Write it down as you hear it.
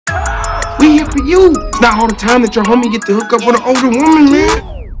We here for you. It's not all the time that your homie get to hook up with an older woman,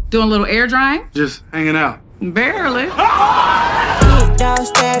 man. Doing a little air drying? Just hanging out. Barely.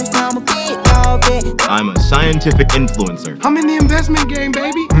 I'm a scientific influencer. I'm in the investment game,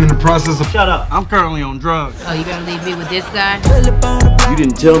 baby. I'm in the process of... Shut up. I'm currently on drugs. Oh, you gonna leave me with this guy? You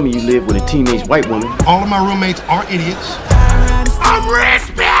didn't tell me you lived with a teenage white woman. All of my roommates are idiots. I'm rich,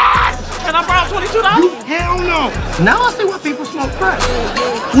 bitch! And I brought $22? Hell no! Now I see why people smoke crack.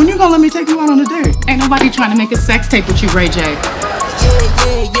 When you gonna let me take you out on a date? Ain't nobody trying to make a sex tape with you, Ray J.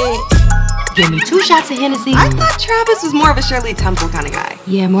 Give me 2 shots of Hennessy. I thought Travis was more of a Shirley Temple kind of guy.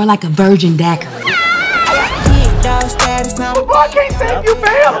 Yeah, more like a virgin daiquiri. Oh, I can't save you,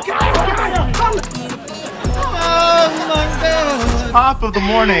 fam! Oh my God. Top of the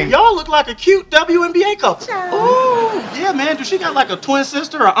morning. Y'all look like a cute WNBA couple. Ooh, yeah, man. Do she got like a twin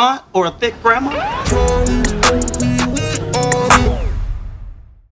sister, or aunt, or a thick grandma?